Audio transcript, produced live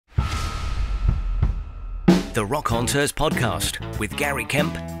The Rockonteurs podcast with Gary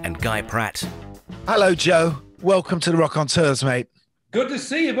Kemp and Guy Pratt. Hello, Joe. Welcome to the Rockonteurs, mate. Good to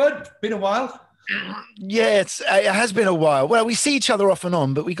see you, bud. Been a while. Yeah, it has been a while. Well, we see each other off and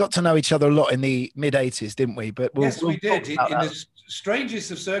on, but we got to know each other a lot in the mid-'80s, didn't we? But yes, we did. In the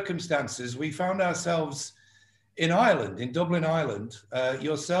strangest of circumstances, we found ourselves in Ireland, in Dublin, Ireland.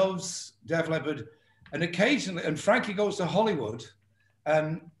 Yourselves, Def Leppard, and occasionally, and Frankie Goes to Hollywood.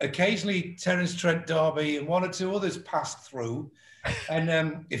 Occasionally, Terence Trent D'Arby and one or two others passed through.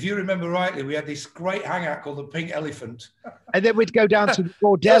 And if you remember rightly, we had this great hangout called the Pink Elephant. And then we'd go down to the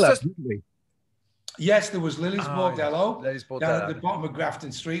Bordello, didn't we? Yes, there was Lily's Bordello, Lily's Bordello down at the bottom of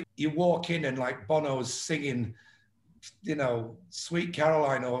Grafton Street. You walk in and like Bono's singing, you know, Sweet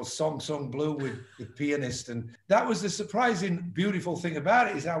Caroline or Song Sung Blue with the pianist. And that was the surprising, beautiful thing about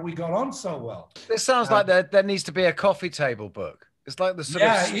it, is how we got on so well. This sounds like there needs to be a coffee table book. It's like the sort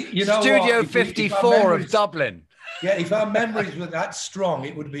of you know Studio what? 54 of Dublin. Yeah, if our memories were that strong,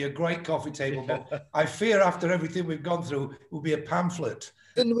 it would be a great coffee table. But I fear after everything we've gone through, it will be a pamphlet.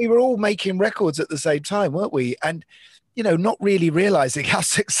 And we were all making records at the same time, weren't we? And, you know, not really realizing how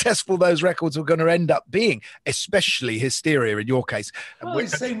successful those records were going to end up being, especially Hysteria in your case. Well,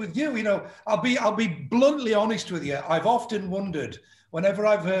 it's the same with you. You know, I'll be bluntly honest with you. I've often wondered, whenever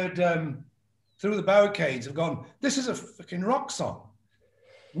I've heard Through the Barricades, I've gone, this is a fucking rock song.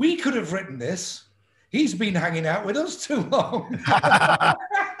 We could have written this. He's been hanging out with us too long.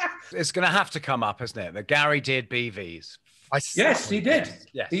 It's going to have to come up, isn't it? That Gary did BVs. Yes, he did.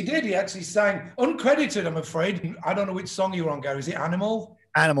 Yes. He did. He actually sang, uncredited, I'm afraid. I don't know which song you were on, Gary. Is it Animal?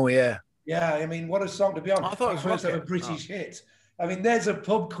 Animal, yeah. Yeah, I mean, what a song to be on. I thought it was first ever British hit. I mean, there's a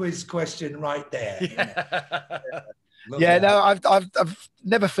pub quiz question right there. Yeah, no, I've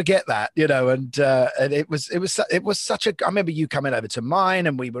never forget that, you know, and it was such a. I remember you coming over to mine,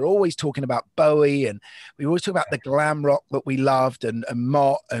 and we were always talking about Bowie, and we were always talking about the glam rock that we loved, and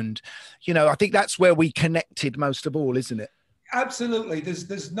Mott, and you know, I think that's where we connected most of all, isn't it? Absolutely.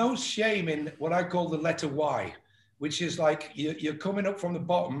 There's no shame in what I call the letter Y, which is like you're coming up from the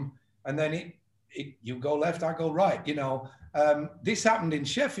bottom, and then you go left, I go right. You know, this happened in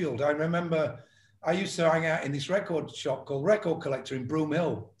Sheffield. I remember. I used to hang out in this record shop called Record Collector in Broom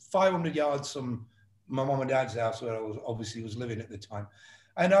Hill, 500 yards from my mum and dad's house, where I was living at the time.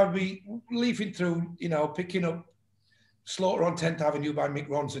 And I'd be leafing through, you know, picking up Slaughter on 10th Avenue by Mick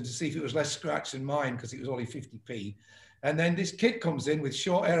Ronson to see if it was less scratch than mine, because it was only 50p. And then this kid comes in with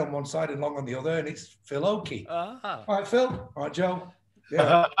short hair on one side and long on the other, and it's Phil Oakey. All right, Phil. All right, Joe.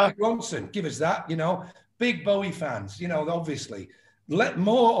 Yeah, Mick Ronson, give us that, you know. Big Bowie fans, you know, obviously.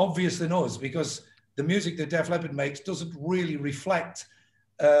 More obvious than us, because the music that Def Leppard makes doesn't really reflect,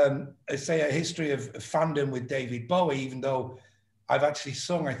 say, a history of fandom with David Bowie, even though I've actually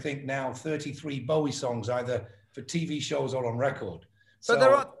sung, I think now, 33 Bowie songs, either for TV shows or on record.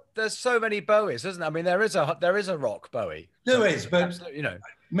 But there's so many Bowies, isn't there? I mean, there is a rock Bowie. There is, but absolutely, you know,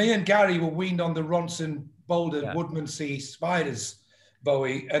 me and Gary were weaned on the Ronson, Boulder, Woodmansea, Spiders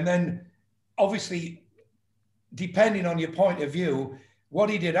Bowie, and then obviously, depending on your point of view, what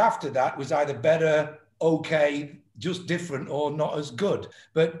he did after that was either better, okay, just different, or not as good.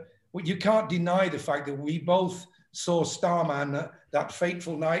 But you can't deny the fact that we both saw Starman that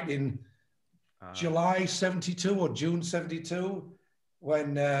fateful night in July 72 or June 72,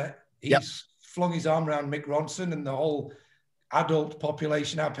 when he flung his arm around Mick Ronson, and the whole adult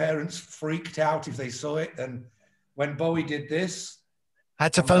population, our parents, freaked out if they saw it. And when Bowie did this, I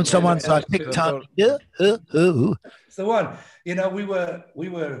had to phone someone, so I picked up. It's the one. You know, we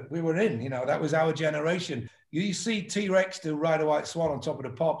were in. You know, that was our generation. You see T-Rex do Ride a White Swan on Top of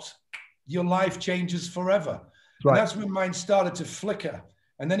the Pops, your life changes forever. Right. And that's when mine started to flicker.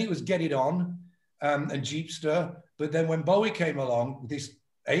 And then it was Get It On and Jeepster. But then when Bowie came along, this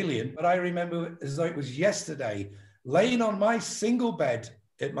alien, but I remember as though it was yesterday, laying on my single bed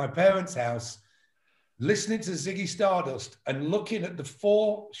at my parents' house, listening to Ziggy Stardust and looking at the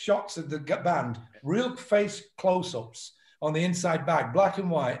 4 shots of the band, real face close-ups on the inside bag, black and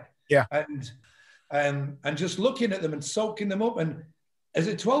white. Yeah. And just looking at them and soaking them up. And as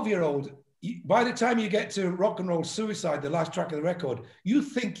a 12-year-old, by the time you get to Rock and Roll Suicide, the last track of the record, you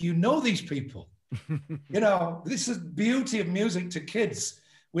think you know these people. You know, this is beauty of music to kids.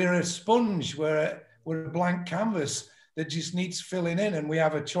 We're a sponge, we're a blank canvas that just needs filling in, and we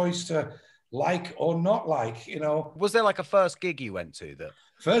have a choice to like or not like, you know. Was there like a first gig you went to that?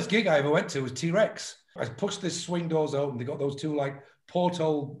 First gig I ever went to was T-Rex. I pushed the swing doors open. They got those 2 like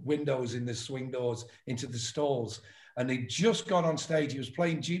porthole windows in the swing doors into the stalls. And they'd just gone on stage. He was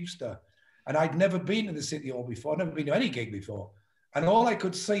playing Jeepster. And I'd never been to the City Hall before. I'd never been to any gig before. And all I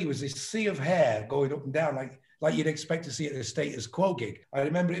could see was this sea of hair going up and down, like you'd expect to see at a status quo gig. I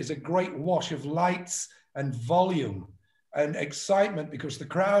remember it as a great wash of lights and volume and excitement, because the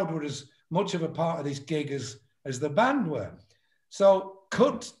crowd were as much of a part of this gig as the band were. So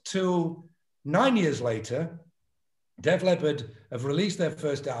cut to 9 years later, Def Leppard have released their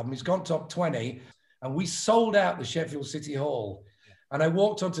first album. It's gone top 20, and we sold out the Sheffield City Hall. And I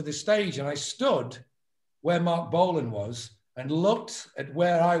walked onto the stage and I stood where Marc Bolan was and looked at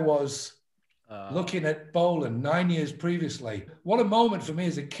where I was looking at Bolan 9 years previously. What a moment for me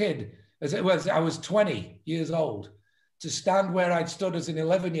as a kid, as it was, I was 20 years old, to stand where I'd stood as an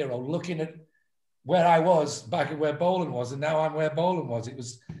 11-year-old looking at where I was back at where Bolan was, and now I'm where Bolan was. It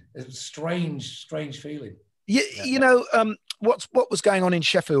was a strange feeling. You know, what was going on in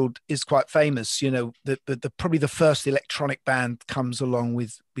Sheffield is quite famous. You know, the probably the first electronic band comes along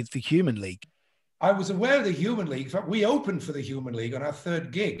with the Human League. I was aware of the Human League. In fact, we opened for the Human League on our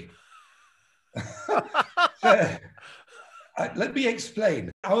third gig. Let me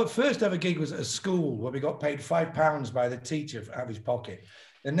explain. Our first ever gig was at a school where we got paid £5 by the teacher out of his pocket.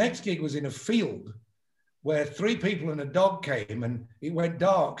 The next gig was in a field where 3 people and a dog came, and it went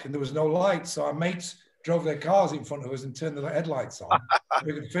dark and there was no light. So our mates drove their cars in front of us and turned the headlights on.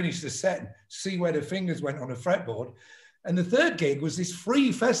 We could finish the set and see where the fingers went on a fretboard. And the third gig was this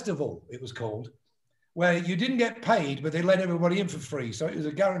free festival, it was called, where you didn't get paid, but they let everybody in for free. So it was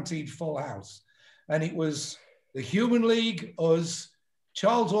a guaranteed full house. And it was the Human League, us,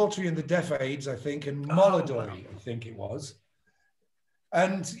 Charles Autry and the Deaf Aids, I think, and Molodori, I think it was.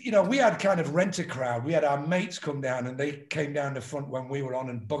 And, you know, we had kind of rent-a-crowd. We had our mates come down, and they came down the front when we were on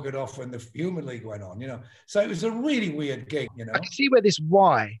and buggered off when the Human League went on, you know. So it was a really weird gig, you know. I can see where this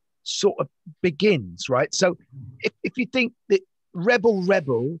why sort of begins, right? So if you think that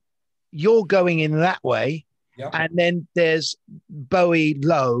Rebel, you're going in that way, yep. And then there's Bowie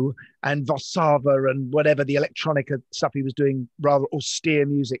low and Vassava and whatever the electronica stuff he was doing, rather austere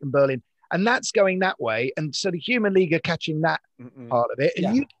music in Berlin. And that's going that way. And so the Human League are catching that part of it.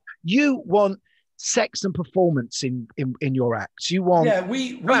 And you want sex and performance in your acts. You want... Yeah,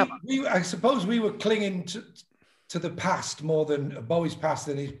 we I suppose we were clinging to the past more than Bowie's past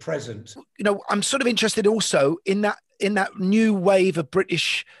than his present. You know, I'm sort of interested also in that new wave of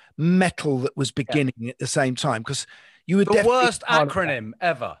British metal that was beginning at the same time, because you were the worst acronym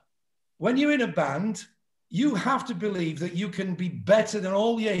ever. When you're in a band, you have to believe that you can be better than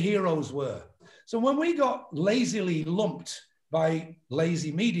all your heroes were. So when we got lazily lumped by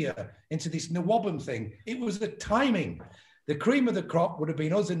lazy media into this Nawabum thing, it was the timing. The cream of the crop would have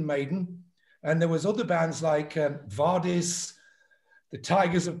been us and Maiden, and there was other bands like Vardis, the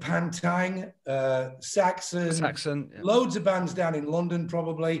Tigers of Pantang, Saxon, yeah. Loads of bands down in London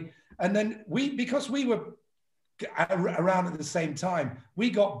probably. And then because we were around at the same time, we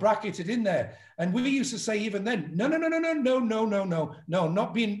got bracketed in there. And we used to say even then, no, don't want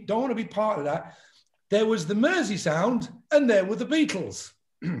to be part of that. There was the Mersey sound and there were the Beatles.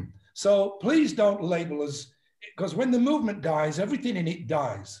 So please don't label us, because when the movement dies, everything in it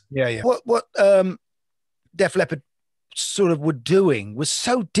dies. Yeah. What Def Leppard sort of were doing was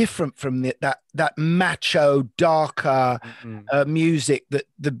so different from that macho, darker music that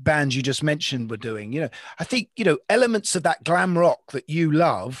the bands you just mentioned were doing. You know, I think, you know, elements of that glam rock that you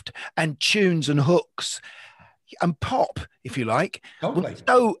loved and tunes and hooks and pop, if you like, totally. were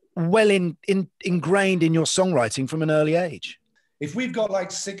so well ingrained in your songwriting from an early age. If we've got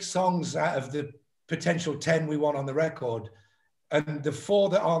like 6 songs out of the potential 10 we want on the record, and the 4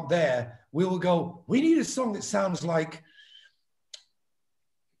 that aren't there, we will go, we need a song that sounds like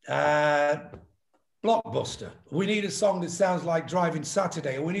Blockbuster. We need a song that sounds like Driving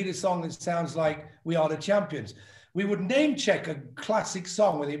Saturday. Or we need a song that sounds like We Are the Champions. We would name check a classic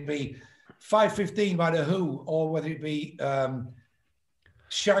song, whether it be 5:15 by The Who or whether it be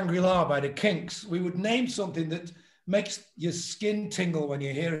Shangri-La by The Kinks. We would name something that makes your skin tingle when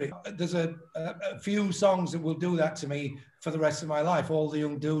you hear it. There's a few songs that will do that to me for the rest of my life, All the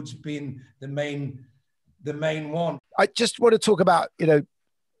Young Dudes being the main one. I just want to talk about, you know,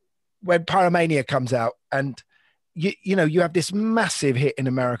 when Pyromania comes out and you know, you have this massive hit in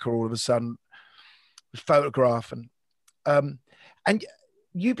America all of a sudden, Photograph, and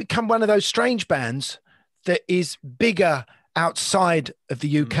you become one of those strange bands that is bigger outside of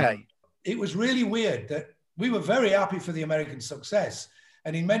the UK. It was really weird that we were very happy for the American success.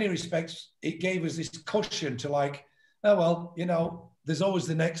 And in many respects, it gave us this cushion to like, oh, well, you know, there's always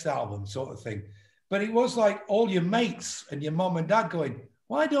the next album sort of thing. But it was like all your mates and your mom and dad going,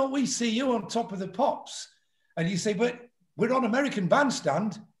 why don't we see you on Top of the Pops? And you say, but we're on American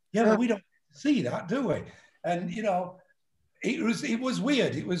Bandstand. Yeah, but we don't see that, do we? And, you know, It was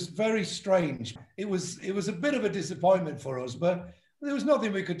weird. It was very strange. It was a bit of a disappointment for us, but there was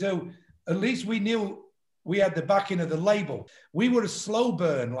nothing we could do. At least we knew we had the backing of the label. We were a slow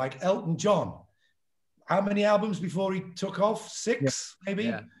burn like Elton John. How many albums before he took off? 6, maybe.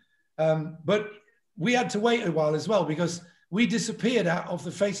 Yeah. But we had to wait a while as well because we disappeared out of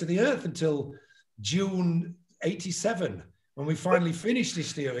the face of the earth until June '87 when we finally finished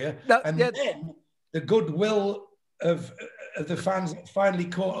Hysteria. Then the goodwill of the fans finally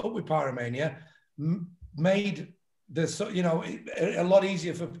caught up with Pyromania, made a lot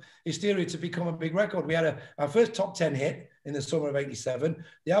easier for Hysteria to become a big record. We had our first top 10 hit in the summer of '87.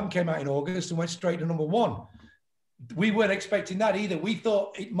 The album came out in August and went straight to #1. We weren't expecting that either. We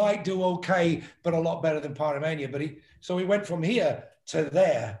thought it might do okay, but a lot better than Pyromania. So we went from here to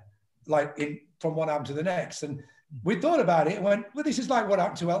there, from one album to the next. And we thought about it and went, well, this is like what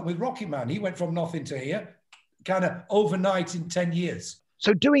happened to Elton with Rocket Man. He went from nothing to here, kind of overnight in 10 years.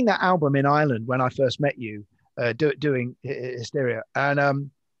 So doing that album in Ireland when I first met you, doing Hysteria,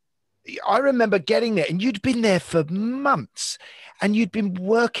 and I remember getting there, and you'd been there for months, and you'd been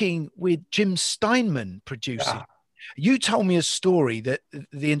working with Jim Steinman producing. Yeah. You told me a story that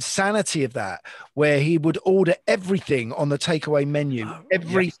the insanity of that, where he would order everything on the takeaway menu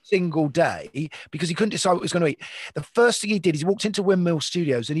every single day because he couldn't decide what he was going to eat. The first thing he did is he walked into Windmill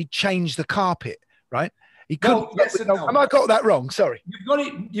Studios and he changed the carpet, right? He couldn't. No. Have I got that wrong? Sorry.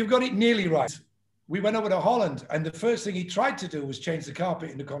 You've got it nearly right. We went over to Holland, and the first thing he tried to do was change the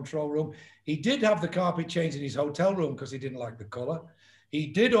carpet in the control room. He did have the carpet changed in his hotel room because he didn't like the color. He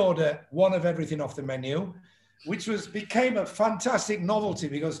did order one of everything off the menu, which became a fantastic novelty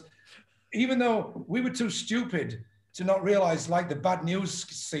because even though we were too stupid to not realize, like the bad news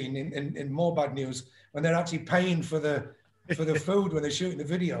scene in More Bad News, when they're actually paying for the food when they're shooting the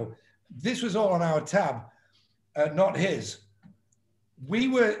video, this was all on our tab, not his. We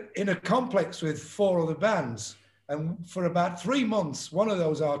were in a complex with 4 other bands, and for about 3 months, one of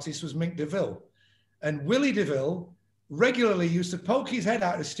those artists was Mick DeVille, and Willie DeVille regularly used to poke his head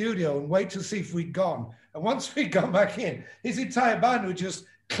out of the studio and wait to see if we'd gone. And once we'd gone back in, his entire band would just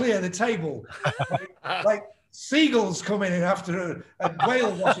clear the table. like seagulls coming in after a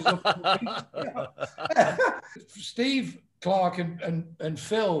whale washes up. Steve Clark and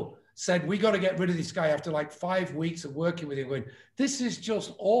Phil said, we got to get rid of this guy after like 5 weeks of working with him, going, this is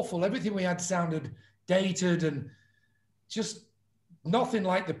just awful. Everything we had sounded dated and just nothing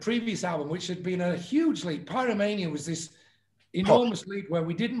like the previous album, which had been a huge leap. Pyromania was this enormous leap where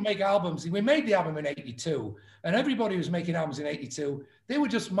we didn't make albums. We made the album in '82, and everybody was making albums in '82. They were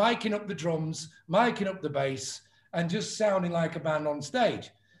just miking up the drums, miking up the bass, and just sounding like a band on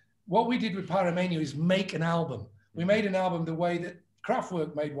stage. What we did with Pyromania is make an album. We made an album the way that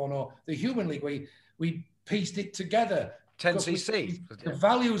Kraftwerk made one, or the Human League. We pieced it together. 10cc. The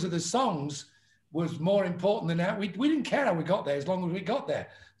values of the songs was more important than that. We didn't care how we got there as long as we got there.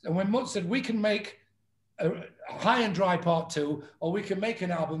 And when Mutt said, we can make a High and Dry Part 2, or we can make an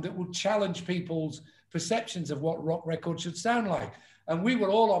album that would challenge people's perceptions of what rock records should sound like. And we were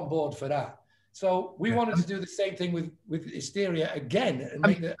all on board for that. So we wanted to do the same thing with Hysteria again. And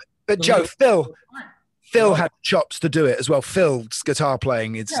make but Joe, Phil had chops to do it as well. Phil's guitar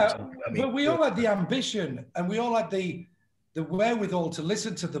playing is... Yeah, but we all had the ambition, and we all had the wherewithal to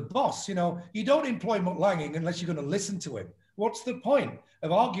listen to the boss. You know, you don't employ Mutt Lange unless you're going to listen to him. What's the point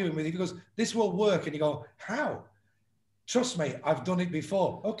of arguing with him? He goes, this will work. And you go, how? Trust me, I've done it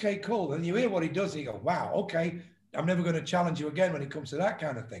before. Okay, cool. And you hear what he does, and you go, wow, okay. I'm never going to challenge you again when it comes to that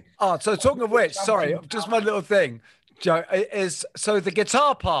kind of thing. Oh, so talking of which, sorry, just one little thing, Joe, is so the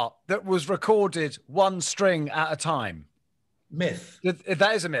guitar part that was recorded one string at a time. Myth.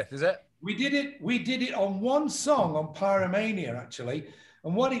 That is a myth, is it? We did it on one song on Pyromania, actually.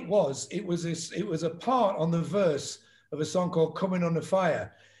 And what it was a part on the verse of a song called Coming Under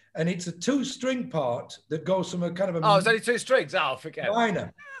Fire. And it's a 2-string part that goes from a kind of a... Oh, it's only 2 strings? Oh, forget it.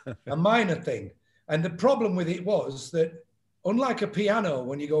 A minor thing. And the problem with it was that, unlike a piano,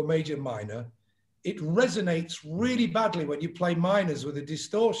 when you go major, minor, it resonates really badly when you play minors with a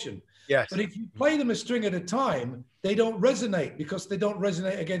distortion. Yes. But if you play them a string at a time, they don't resonate because they don't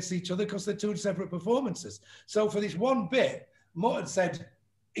resonate against each other because they're 2 separate performances. So for this one bit, Mutt had said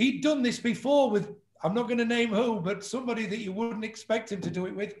he'd done this before with, I'm not going to name who, but somebody that you wouldn't expect him to do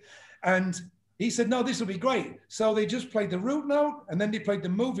it with. And he said, no, this will be great. So they just played the root note and then they played the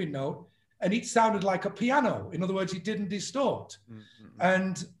moving note, and it sounded like a piano. In other words, it didn't distort. Mm-hmm.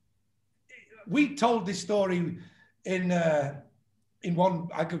 And we told this story in one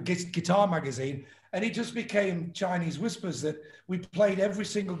guitar magazine, And it just became Chinese whispers that we played every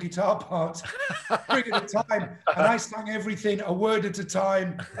single guitar part string at a time, and I sang everything a word at a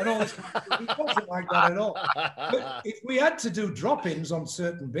time, and all this kind of stuff. It wasn't like that at all. But if we had to do drop-ins on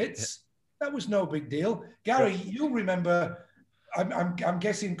certain bits, that was no big deal. Gary, you'll remember, I'm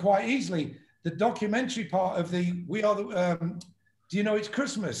guessing quite easily, the documentary part of the Do You Know It's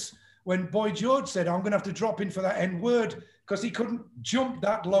Christmas? When Boy George said, I'm going to have to drop in for that N word, because he couldn't jump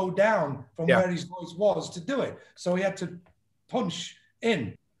that low down from where his voice was to do it. So he had to punch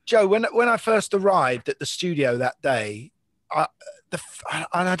in. Joe, when I first arrived at the studio that day, and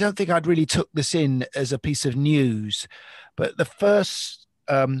I don't think I'd really took this in as a piece of news, but the first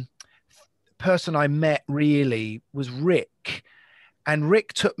person I met really was Rick. And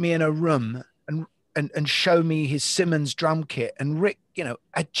Rick took me in a room and showed me his Simmons drum kit. And Rick, you know,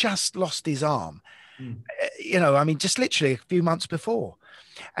 had just lost his arm. You know, I mean, just literally a few months before.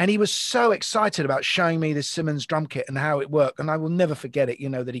 And he was so excited about showing me this Simmons drum kit and how it worked. And I will never forget it, you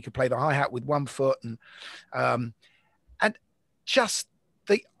know, that he could play the hi-hat with one foot. And just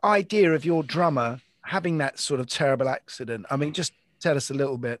the idea of your drummer having that sort of terrible accident. I mean, just tell us a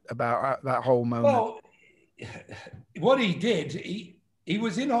little bit about that whole moment. Well, what he did, he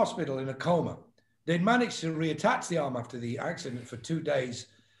was in hospital in a coma. They'd managed to reattach the arm after the accident for 2 days.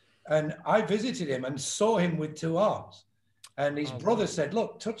 And I visited him and saw him with 2 arms. And his brother said,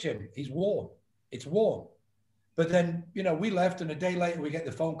 look, touch him. He's warm. It's warm. But then, you know, we left, and a day later we get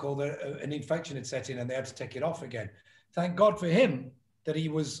the phone call that an infection had set in and they had to take it off again. Thank God for him that he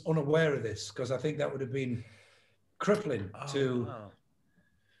was unaware of this, because I think that would have been crippling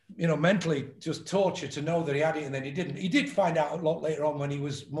you know, mentally just torture to know that he had it and then he didn't. He did find out a lot later on when he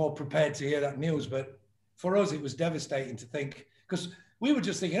was more prepared to hear that news. But for us, it was devastating to think, because we were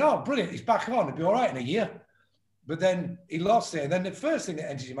just thinking, oh, brilliant, he's back on, it'll be all right in a year. But then he lost it. And then the first thing that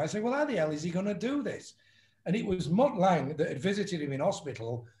entered your mind, I said, well, how the hell is he going to do this? And it was Mutt Lang that had visited him in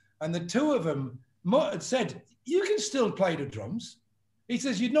hospital. And the two of them, Mutt had said, you can still play the drums. He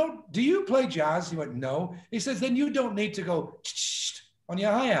says, do you play jazz? He went, no. He says, then you don't need to go on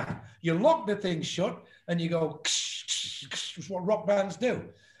your hi-hat. You lock the thing shut and you go, which is what rock bands do.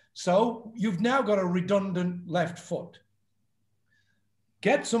 So you've now got a redundant left foot.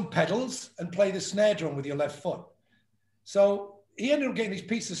 Get some pedals and play the snare drum with your left foot. So he ended up getting this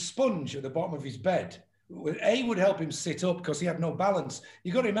piece of sponge at the bottom of his bed. A would help him sit up because he had no balance.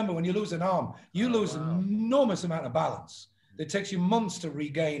 You got to remember, when you lose an arm, you lose an enormous amount of balance. It takes you months to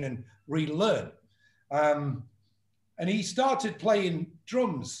regain and relearn. And he started playing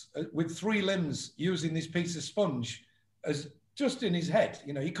drums with 3 limbs using this piece of sponge as just in his head.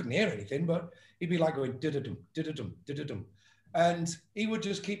 You know, he couldn't hear anything, but he'd be like going, did-a-dum, did-a-dum, did-a-dum. And he would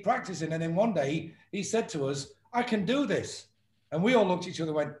just keep practicing. And then one day he said to us, I can do this. And we all looked at each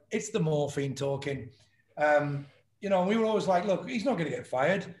other and went, it's the morphine talking. You know, and we were always like, look, he's not going to get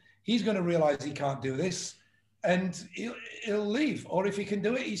fired. He's going to realize he can't do this and he'll leave. Or if he can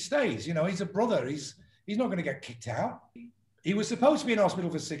do it, he stays. You know, he's a brother. He's not going to get kicked out. He was supposed to be in hospital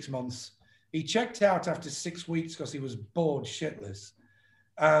for 6 months. He checked out after 6 weeks because he was bored shitless.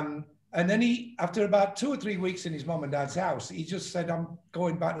 And then after about 2 or 3 weeks in his mom and dad's house, he just said, I'm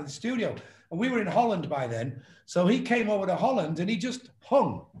going back to the studio. And we were in Holland by then. So he came over to Holland and he just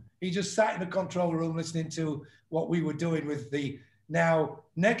hung. He just sat in the control room listening to what we were doing with the now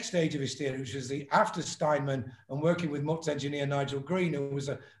next stage of Hysteria, which was the after Steinman, and working with Mutt's engineer, Nigel Green, who was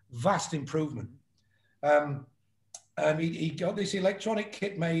a vast improvement. And he got this electronic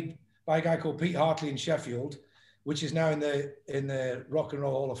kit made by a guy called Pete Hartley in Sheffield, which is now in the Rock and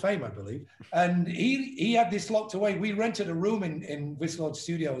Roll Hall of Fame, I believe. And he had this locked away. We rented a room in Whistler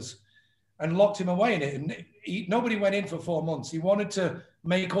Studios and locked him away in it. And nobody went in for 4 months. He wanted to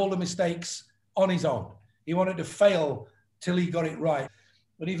make all the mistakes on his own. He wanted to fail till he got it right.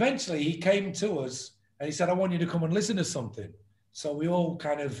 But eventually he came to us and he said, I want you to come and listen to something. So we all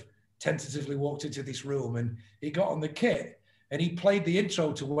kind of tentatively walked into this room and he got on the kit and he played the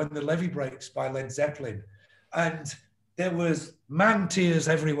intro to When the Levee Breaks by Led Zeppelin. And there was man tears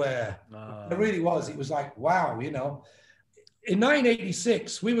everywhere. There really was. It was like, wow, you know. In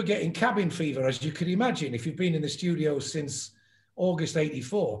 1986, we were getting cabin fever, as you could imagine, if you've been in the studio since August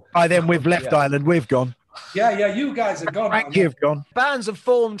 84. By then we've left Ireland, we've gone. Yeah, you guys are gone. Frank, you've gone. Bands have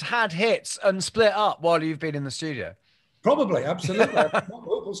formed, had hits and split up while you've been in the studio. Probably, absolutely.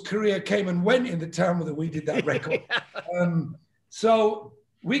 Opal's career came and went in the time that we did that record. So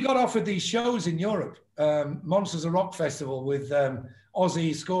we got offered these shows in Europe, Monsters of Rock Festival with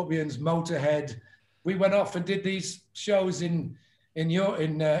Ozzy, Scorpions, Motorhead. We went off and did these shows in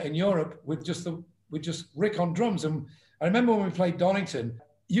Europe with just Rick on drums. And I remember when we played Donington,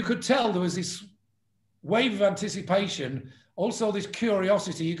 you could tell there was this wave of anticipation, also this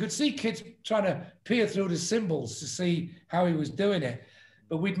curiosity. You could see kids trying to peer through the cymbals to see how he was doing it.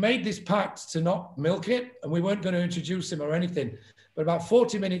 But we'd made this pact to not milk it, and we weren't going to introduce him or anything. But about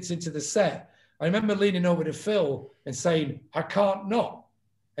 40 minutes into the set, I remember leaning over to Phil and saying, I can't not.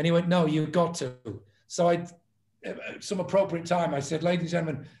 And he went, no, you've got to. So at some appropriate time, I said, ladies and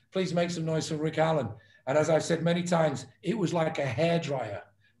gentlemen, please make some noise for Rick Allen. And as I've said many times, it was like a hairdryer.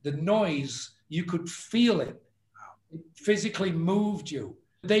 The noise, you could feel it. It physically moved you.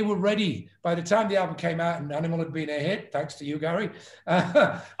 They were ready. By the time the album came out and Animal had been a hit, thanks to you, Gary,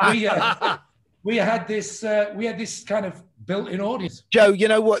 we had this kind of built-in audience. Joe, you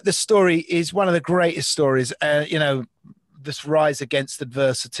know what? The story is one of the greatest stories. You know, this rise against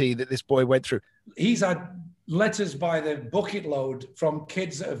adversity that this boy went through. He's had letters by the bucket load from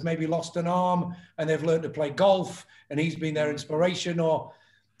kids that have maybe lost an arm and they've learned to play golf, and he's been their inspiration, or,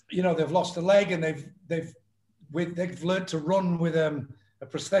 you know, they've lost a leg and they've learned to run with a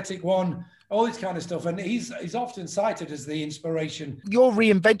prosthetic one, all this kind of stuff. And he's often cited as the inspiration. Your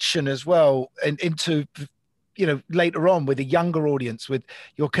reinvention as well, and into, you know, later on with a younger audience, with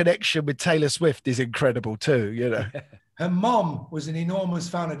your connection with Taylor Swift is incredible too, you know. Her mom was an enormous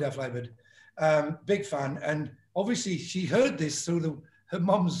fan of Def Leppard, big fan. And obviously she heard this through her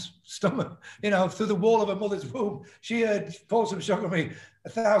mom's stomach, you know, through the wall of her mother's womb. She heard Pour Some Sugar on Me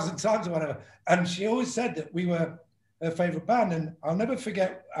 1,000 times or whatever. And she always said that we were her favorite band. And I'll never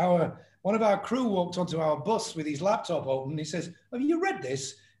forget one of our crew walked onto our bus with his laptop open. He says, have you read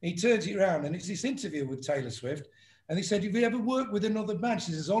this? And he turns it around and it's this interview with Taylor Swift. And he said, have you ever worked with another band?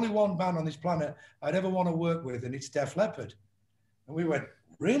 She says, there's only one band on this planet I'd ever want to work with, and it's Def Leppard. And we went,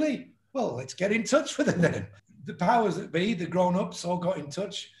 really? Well, let's get in touch with them then. The powers that be, the grown-ups, all got in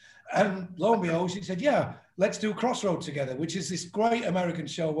touch. And lo and behold, she said, yeah, let's do Crossroads together, which is this great American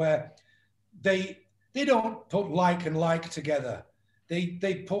show where they don't put like and like together.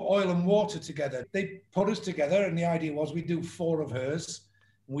 They put oil and water together. They put us together, and the idea was we do 4 of hers,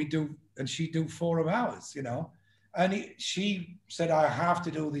 and she'd do 4 of ours, you know. And she said, I have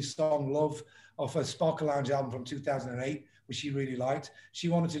to do this song, Love, off a Sparkle Lounge album from 2008, which she really liked. She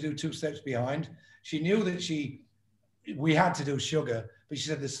wanted to do Two Steps Behind. She knew that we had to do Sugar, but she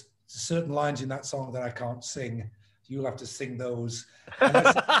said there's certain lines in that song that I can't sing. You'll have to sing those. And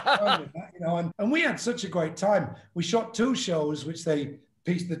I said, you know, and we had such a great time. We shot 2 shows, which they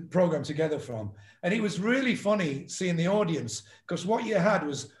pieced the program together from. And it was really funny seeing the audience, because what you had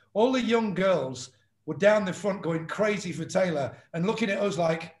was all the young girls were down the front going crazy for Taylor and looking at us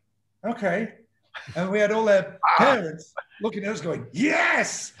like, okay. And we had all their parents looking at us going,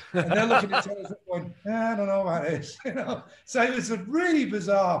 yes! And they're looking at Taylor going, I don't know about this, you know. So it was a really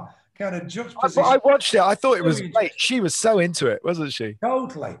bizarre kind of juxtaposition. I watched it. I thought it was great. She was so into it, wasn't she?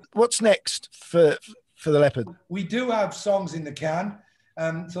 Totally. What's next for the Leopard? We do have songs in the can.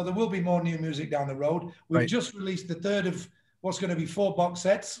 So there will be more new music down the road. We've just released the 3rd of what's going to be 4 box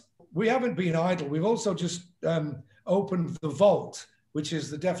sets. We haven't been idle. We've also just opened the Vault, which is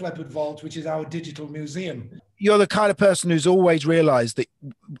the Def Leppard Vault, which is our digital museum. You're the kind of person who's always realized that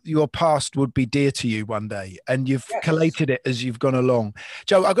your past would be dear to you one day, and you've collated it as you've gone along.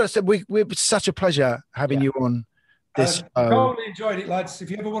 Joe, I've got to say, we're such a pleasure having you on this. Totally enjoyed it, lads. If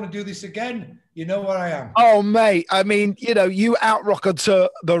you ever want to do this again, you know where I am. Oh, mate. I mean, you know, you out-Rockonteurs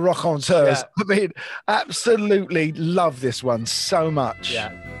the Rockonteurs. Yeah. I mean, absolutely love this one so much.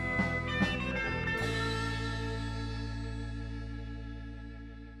 Yeah.